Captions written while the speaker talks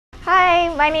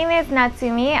Hi, my name is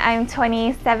Natsumi. I'm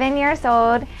 27 years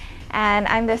old and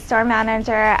I'm the store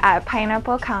manager at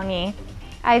Pineapple County.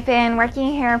 I've been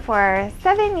working here for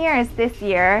 7 years this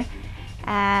year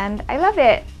and I love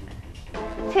it.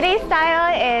 Today's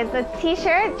style is a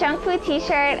t-shirt, junk food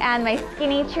t-shirt, and my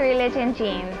skinny True Religion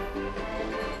jeans.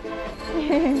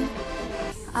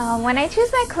 When I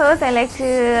choose my clothes, I like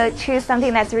to choose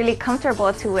something that's really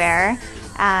comfortable to wear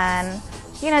and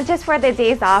just for the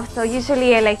days off. So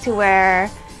usually I like to wear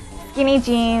skinny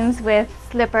jeans with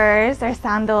slippers or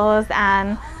sandals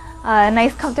and a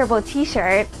nice comfortable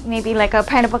t-shirt, maybe like a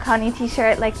Pineapple County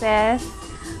t-shirt like this.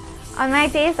 On my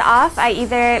days off, I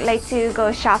either like to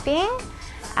go shopping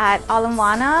at Ala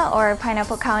Moana or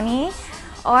Pineapple County,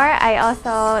 or I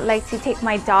also like to take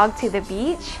my dog to the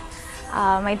beach.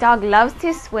 My dog loves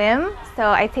to swim, so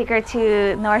I take her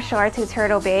to North Shore to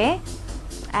Turtle Bay,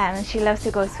 and she loves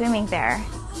to go swimming there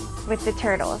with the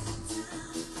turtles.